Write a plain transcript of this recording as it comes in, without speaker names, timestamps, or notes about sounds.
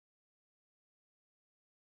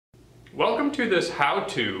Welcome to this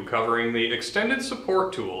how-to covering the extended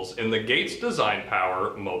support tools in the Gates Design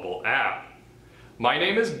Power mobile app. My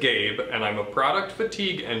name is Gabe and I'm a product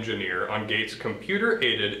fatigue engineer on Gates'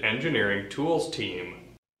 computer-aided engineering tools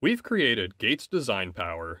team. We've created Gates Design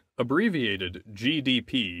Power, abbreviated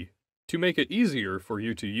GDP, to make it easier for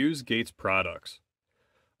you to use Gates products.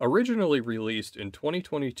 Originally released in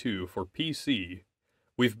 2022 for PC,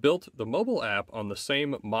 we've built the mobile app on the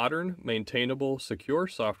same modern, maintainable, secure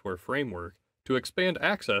software framework to expand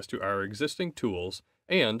access to our existing tools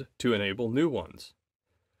and to enable new ones.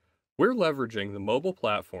 We're leveraging the mobile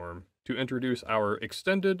platform to introduce our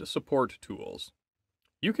extended support tools.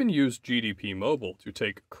 You can use GDP Mobile to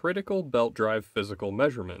take critical belt drive physical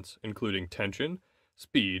measurements, including tension,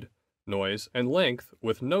 speed, noise, and length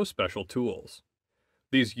with no special tools.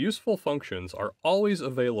 These useful functions are always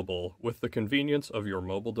available with the convenience of your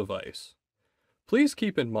mobile device. Please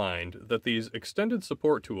keep in mind that these extended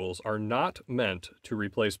support tools are not meant to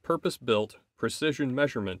replace purpose-built precision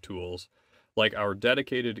measurement tools like our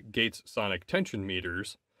dedicated Gates sonic tension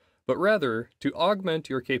meters, but rather to augment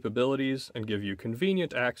your capabilities and give you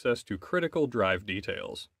convenient access to critical drive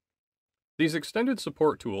details. These extended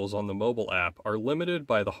support tools on the mobile app are limited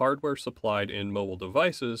by the hardware supplied in mobile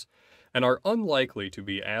devices and are unlikely to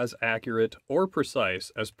be as accurate or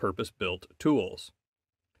precise as purpose-built tools.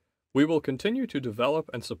 We will continue to develop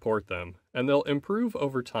and support them, and they'll improve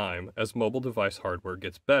over time as mobile device hardware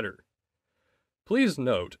gets better. Please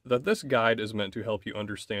note that this guide is meant to help you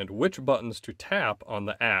understand which buttons to tap on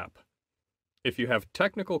the app. If you have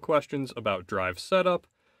technical questions about drive setup,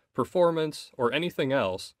 performance, or anything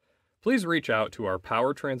else, please reach out to our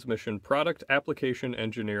Power Transmission Product Application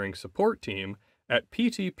Engineering Support team at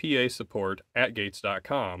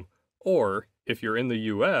ptpasupport@gates.com, or, if you're in the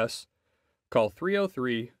U.S., call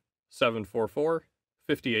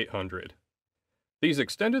 303-744-5800. These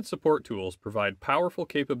extended support tools provide powerful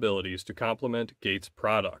capabilities to complement Gates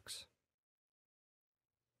products.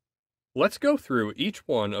 Let's go through each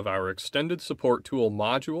one of our extended support tool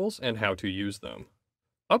modules and how to use them.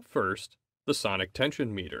 Up first, the sonic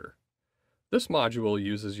tension meter. This module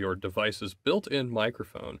uses your device's built-in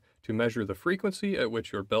microphone to measure the frequency at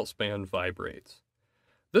which your belt span vibrates.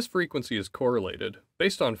 This frequency is correlated,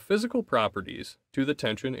 based on physical properties, to the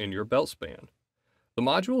tension in your belt span. The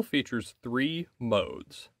module features 3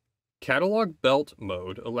 modes. Catalog Belt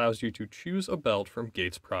mode allows you to choose a belt from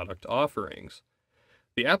Gates product offerings.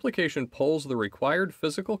 The application pulls the required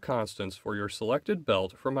physical constants for your selected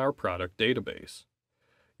belt from our product database.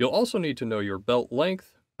 You'll also need to know your belt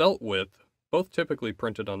length, belt width, both typically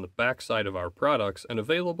printed on the back side of our products and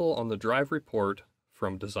available on the drive report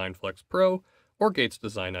from DesignFlex Pro or Gates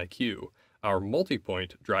Design IQ, our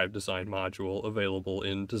multi-point drive design module available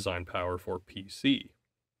in Design Power for PC.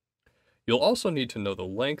 You'll also need to know the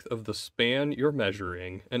length of the span you're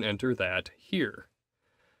measuring and enter that here.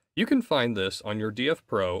 You can find this on your DF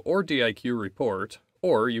Pro or DIQ report,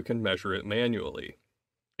 or you can measure it manually.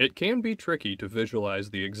 It can be tricky to visualize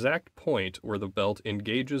the exact point where the belt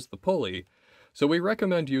engages the pulley, so we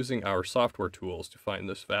recommend using our software tools to find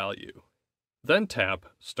this value. Then tap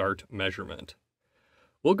Start Measurement.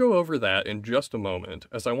 We'll go over that in just a moment,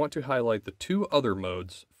 as I want to highlight the 2 other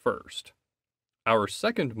modes first. Our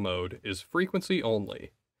second mode is frequency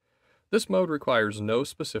only. This mode requires no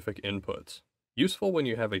specific inputs, useful when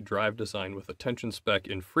you have a drive design with a tension spec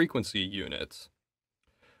in frequency units.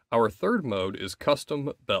 Our third mode is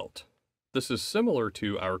custom belt. This is similar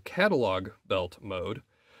to our catalog belt mode,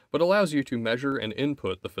 but allows you to measure and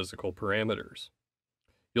input the physical parameters.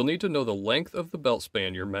 You'll need to know the length of the belt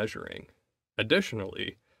span you're measuring.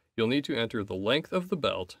 Additionally, you'll need to enter the length of the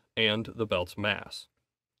belt and the belt's mass.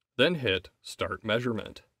 Then hit Start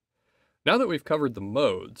Measurement. Now that we've covered the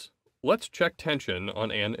modes, let's check tension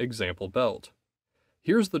on an example belt.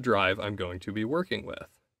 Here's the drive I'm going to be working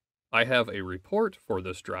with. I have a report for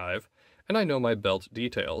this drive, and I know my belt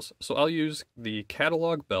details, so I'll use the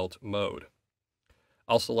Catalog Belt mode.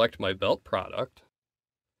 I'll select my belt product,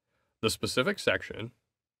 the specific section,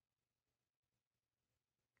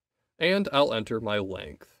 and I'll enter my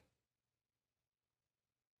length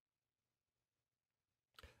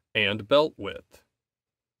and belt width.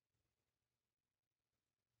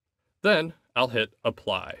 Then I'll hit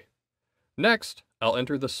Apply. Next, I'll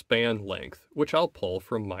enter the span length, which I'll pull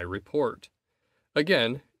from my report.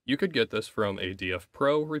 Again, you could get this from a DF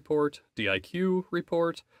Pro report, DIQ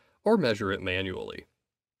report, or measure it manually.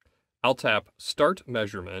 I'll tap Start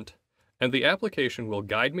Measurement, and the application will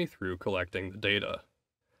guide me through collecting the data.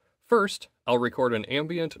 First, I'll record an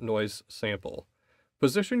ambient noise sample.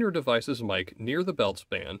 Position your device's mic near the belt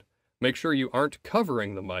span, make sure you aren't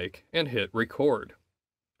covering the mic, and hit Record.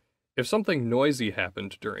 If something noisy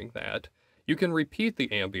happened during that, you can repeat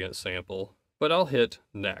the ambient sample, but I'll hit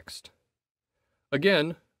Next.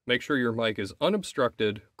 Again, make sure your mic is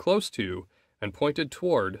unobstructed, close to, and pointed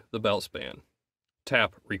toward the belt span.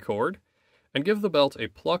 Tap Record, and give the belt a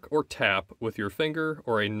pluck or tap with your finger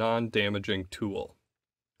or a non-damaging tool.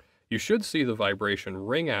 You should see the vibration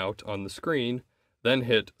ring out on the screen, then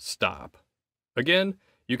hit Stop. Again,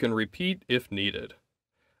 you can repeat if needed.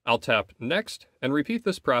 I'll tap Next and repeat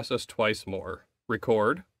this process twice more.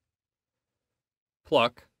 Record,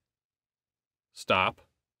 pluck, stop,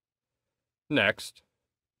 next,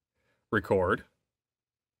 record,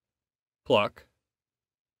 pluck,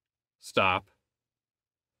 stop,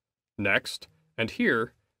 next, and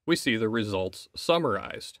here we see the results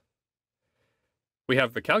summarized. We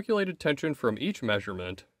have the calculated tension from each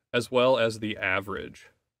measurement, as well as the average.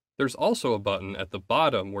 There's also a button at the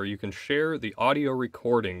bottom where you can share the audio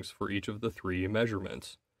recordings for each of the 3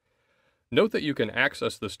 measurements. Note that you can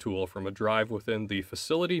access this tool from a drive within the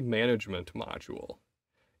Facility Management module.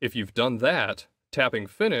 If you've done that, tapping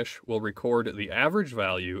Finish will record the average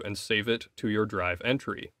value and save it to your drive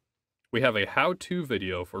entry. We have a how-to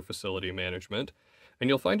video for facility management, and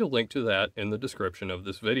you'll find a link to that in the description of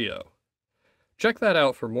this video. Check that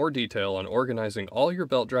out for more detail on organizing all your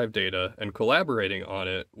belt drive data and collaborating on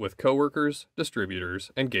it with coworkers, distributors,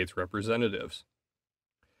 and Gates representatives.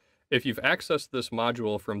 If you've accessed this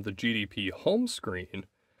module from the GDP home screen,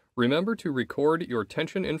 remember to record your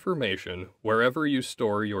tension information wherever you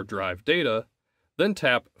store your drive data, then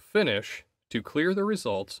tap Finish to clear the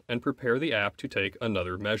results and prepare the app to take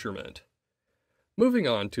another measurement. Moving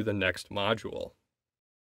on to the next module.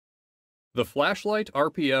 The Flashlight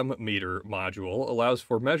RPM Meter module allows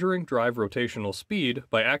for measuring drive rotational speed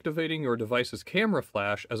by activating your device's camera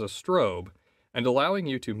flash as a strobe and allowing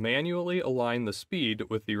you to manually align the speed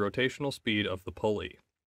with the rotational speed of the pulley.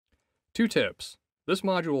 2 tips. This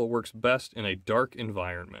module works best in a dark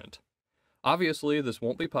environment. Obviously, this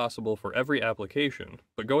won't be possible for every application,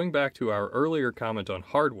 but going back to our earlier comment on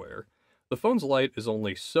hardware, the phone's light is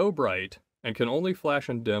only so bright and can only flash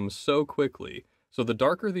and dim so quickly, so the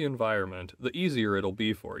darker the environment, the easier it'll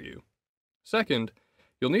be for you. Second,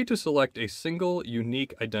 you'll need to select a single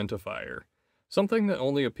unique identifier, something that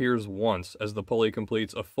only appears once as the pulley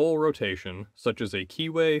completes a full rotation, such as a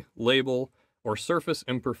keyway, label, or surface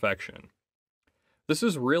imperfection. This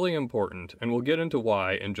is really important, and we'll get into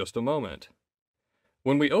why in just a moment.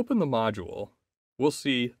 When we open the module, we'll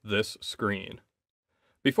see this screen.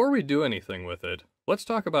 Before we do anything with it, let's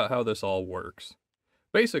talk about how this all works.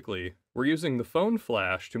 Basically, we're using the phone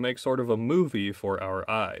flash to make sort of a movie for our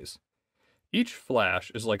eyes. Each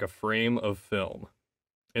flash is like a frame of film.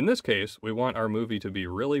 In this case, we want our movie to be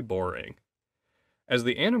really boring. As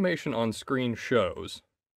the animation on screen shows,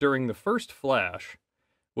 during the first flash,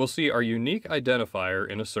 we'll see our unique identifier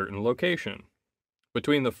in a certain location.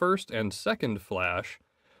 Between the first and second flash,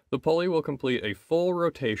 the pulley will complete a full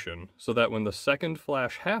rotation so that when the second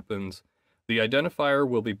flash happens, the identifier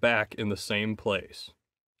will be back in the same place.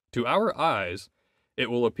 To our eyes, it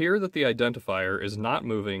will appear that the identifier is not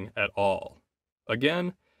moving at all.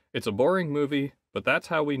 Again, it's a boring movie, but that's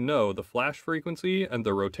how we know the flash frequency and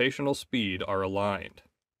the rotational speed are aligned.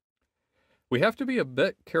 We have to be a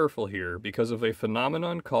bit careful here because of a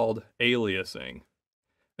phenomenon called aliasing.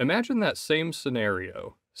 Imagine that same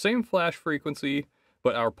scenario, same flash frequency,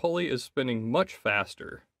 but our pulley is spinning much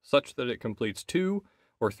faster, such that it completes 2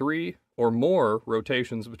 or 3 or more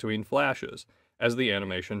rotations between flashes, as the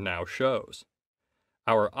animation now shows.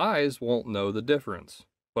 Our eyes won't know the difference,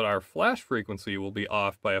 but our flash frequency will be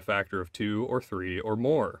off by a factor of 2 or 3 or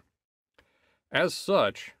more. As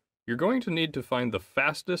such, you're going to need to find the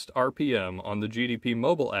fastest RPM on the GDP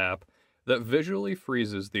mobile app that visually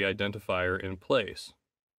freezes the identifier in place.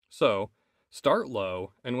 So, start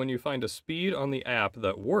low, and when you find a speed on the app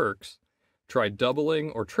that works, try doubling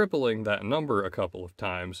or tripling that number a couple of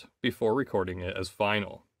times before recording it as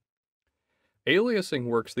final. Aliasing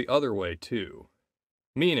works the other way too,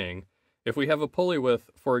 meaning if we have a pulley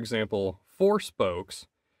with, for example, 4 spokes,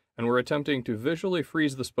 and we're attempting to visually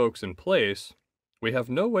freeze the spokes in place, we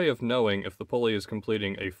have no way of knowing if the pulley is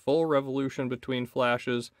completing a full revolution between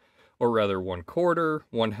flashes, or rather 1/4,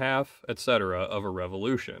 1/2, etc. of a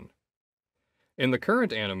revolution. In the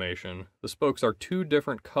current animation, the spokes are 2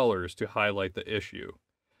 different colors to highlight the issue.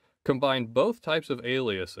 Combine both types of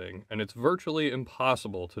aliasing, and it's virtually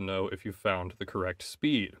impossible to know if you found the correct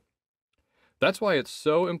speed. That's why it's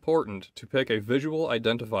so important to pick a visual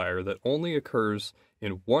identifier that only occurs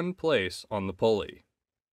in one place on the pulley.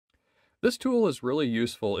 This tool is really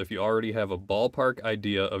useful if you already have a ballpark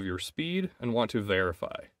idea of your speed and want to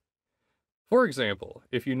verify. For example,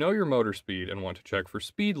 if you know your motor speed and want to check for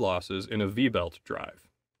speed losses in a V-belt drive.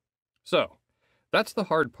 So, that's the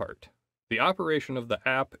hard part. The operation of the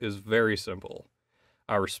app is very simple.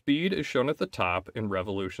 Our speed is shown at the top in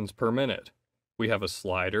revolutions per minute. We have a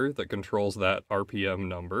slider that controls that RPM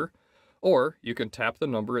number, or you can tap the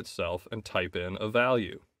number itself and type in a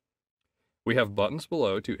value. We have buttons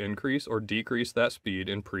below to increase or decrease that speed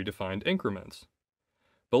in predefined increments.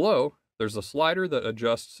 Below, there's a slider that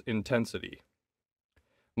adjusts intensity.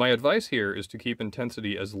 My advice here is to keep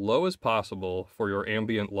intensity as low as possible for your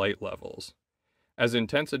ambient light levels. As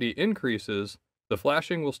intensity increases, the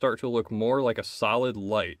flashing will start to look more like a solid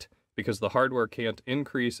light because the hardware can't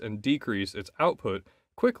increase and decrease its output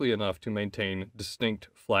quickly enough to maintain distinct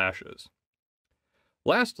flashes.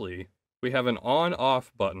 Lastly, we have an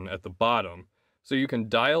on-off button at the bottom so you can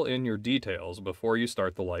dial in your details before you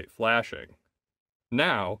start the light flashing.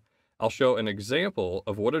 Now, I'll show an example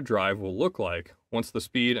of what a drive will look like once the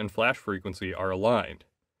speed and flash frequency are aligned.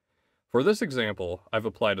 For this example, I've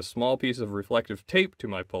applied a small piece of reflective tape to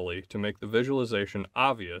my pulley to make the visualization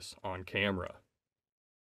obvious on camera.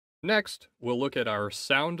 Next, we'll look at our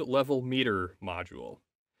sound level meter module.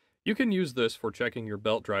 You can use this for checking your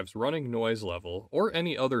belt drive's running noise level, or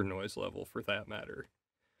any other noise level for that matter.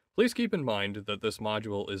 Please keep in mind that this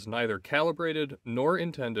module is neither calibrated nor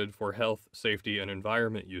intended for health, safety, and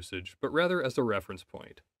environment usage, but rather as a reference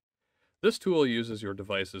point. This tool uses your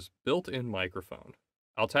device's built-in microphone.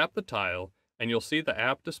 I'll tap the tile, and you'll see the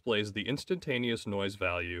app displays the instantaneous noise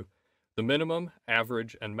value, the minimum,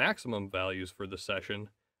 average, and maximum values for the session,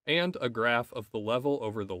 and a graph of the level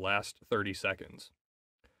over the last 30 seconds.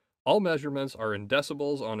 All measurements are in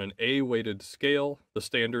decibels on an A-weighted scale, the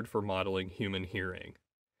standard for modeling human hearing.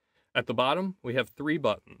 At the bottom, we have 3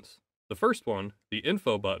 buttons. The first one, the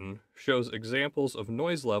Info button, shows examples of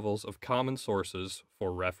noise levels of common sources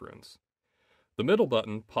for reference. The middle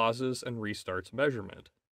button pauses and restarts measurement.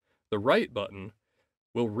 The right button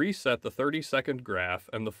will reset the 30-second graph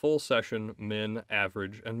and the full session min,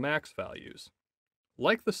 average, and max values.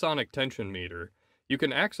 Like the sonic tension meter, you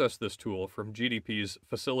can access this tool from GDP's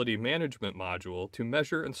Facility Management module to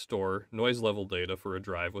measure and store noise level data for a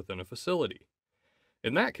drive within a facility.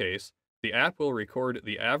 In that case, the app will record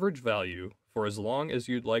the average value for as long as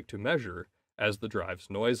you'd like to measure as the drive's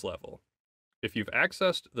noise level. If you've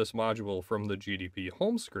accessed this module from the GDP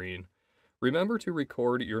home screen, remember to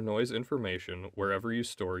record your noise information wherever you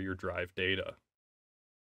store your drive data.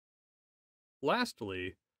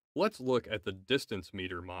 Lastly, let's look at the distance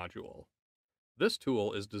meter module. This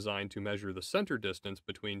tool is designed to measure the center distance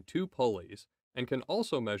between 2 pulleys and can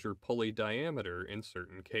also measure pulley diameter in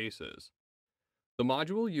certain cases. The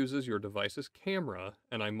module uses your device's camera,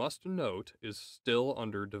 and I must note, is still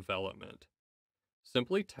under development.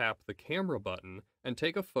 Simply tap the camera button and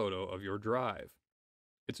take a photo of your drive.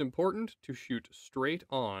 It's important to shoot straight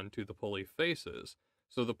on to the pulley faces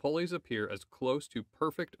so the pulleys appear as close to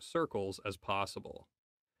perfect circles as possible.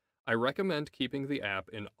 I recommend keeping the app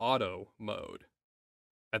in auto mode.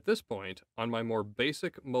 At this point, on my more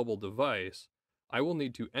basic mobile device, I will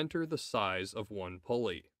need to enter the size of one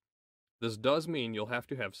pulley. This does mean you'll have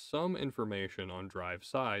to have some information on drive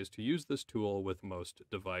size to use this tool with most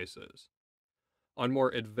devices. On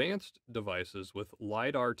more advanced devices with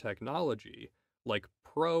LiDAR technology, like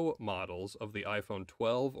Pro models of the iPhone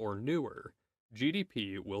 12 or newer,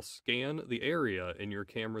 GDP will scan the area in your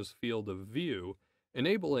camera's field of view,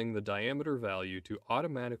 enabling the diameter value to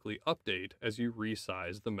automatically update as you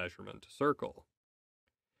resize the measurement circle.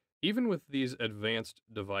 Even with these advanced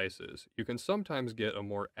devices, you can sometimes get a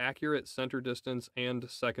more accurate center distance and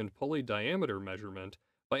second pulley diameter measurement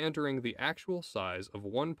by entering the actual size of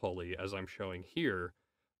one pulley as I'm showing here,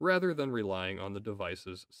 rather than relying on the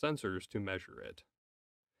device's sensors to measure it.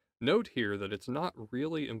 Note here that it's not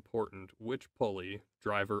really important which pulley,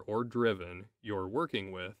 driver or driven, you're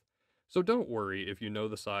working with, so don't worry if you know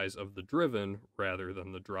the size of the driven rather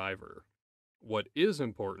than the driver. What is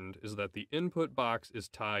important is that the input box is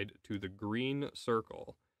tied to the green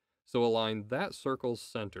circle, so align that circle's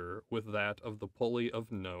center with that of the pulley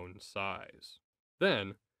of known size.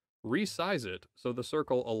 Then, resize it so the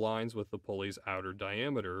circle aligns with the pulley's outer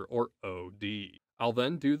diameter, or OD. I'll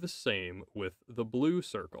then do the same with the blue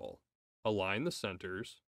circle, align the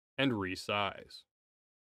centers, and resize.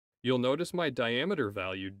 You'll notice my diameter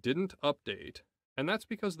value didn't update, and that's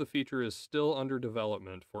because the feature is still under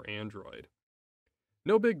development for Android.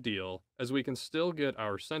 No big deal, as we can still get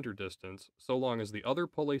our center distance so long as the other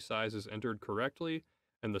pulley size is entered correctly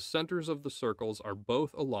and the centers of the circles are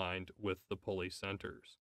both aligned with the pulley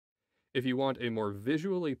centers. If you want a more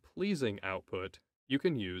visually pleasing output, you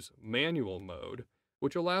can use manual mode,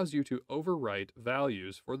 which allows you to overwrite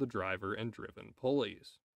values for the driver and driven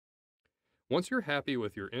pulleys. Once you're happy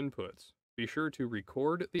with your inputs, be sure to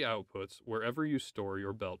record the outputs wherever you store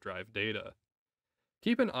your belt drive data.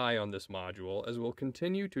 Keep an eye on this module as we'll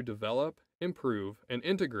continue to develop, improve, and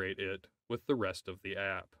integrate it with the rest of the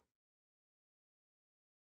app.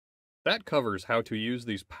 That covers how to use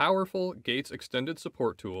these powerful Gates extended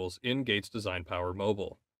support tools in Gates Design Power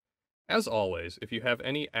Mobile. As always, if you have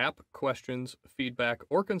any app questions, feedback,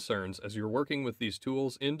 or concerns as you're working with these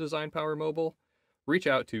tools in Design Power Mobile, reach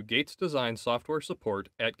out to gatesdesignsoftwaresupport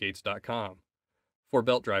at gates.com. For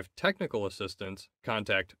belt drive technical assistance,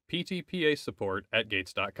 contact ptpasupport at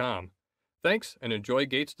gates.com. Thanks, and enjoy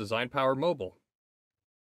Gates Design Power Mobile.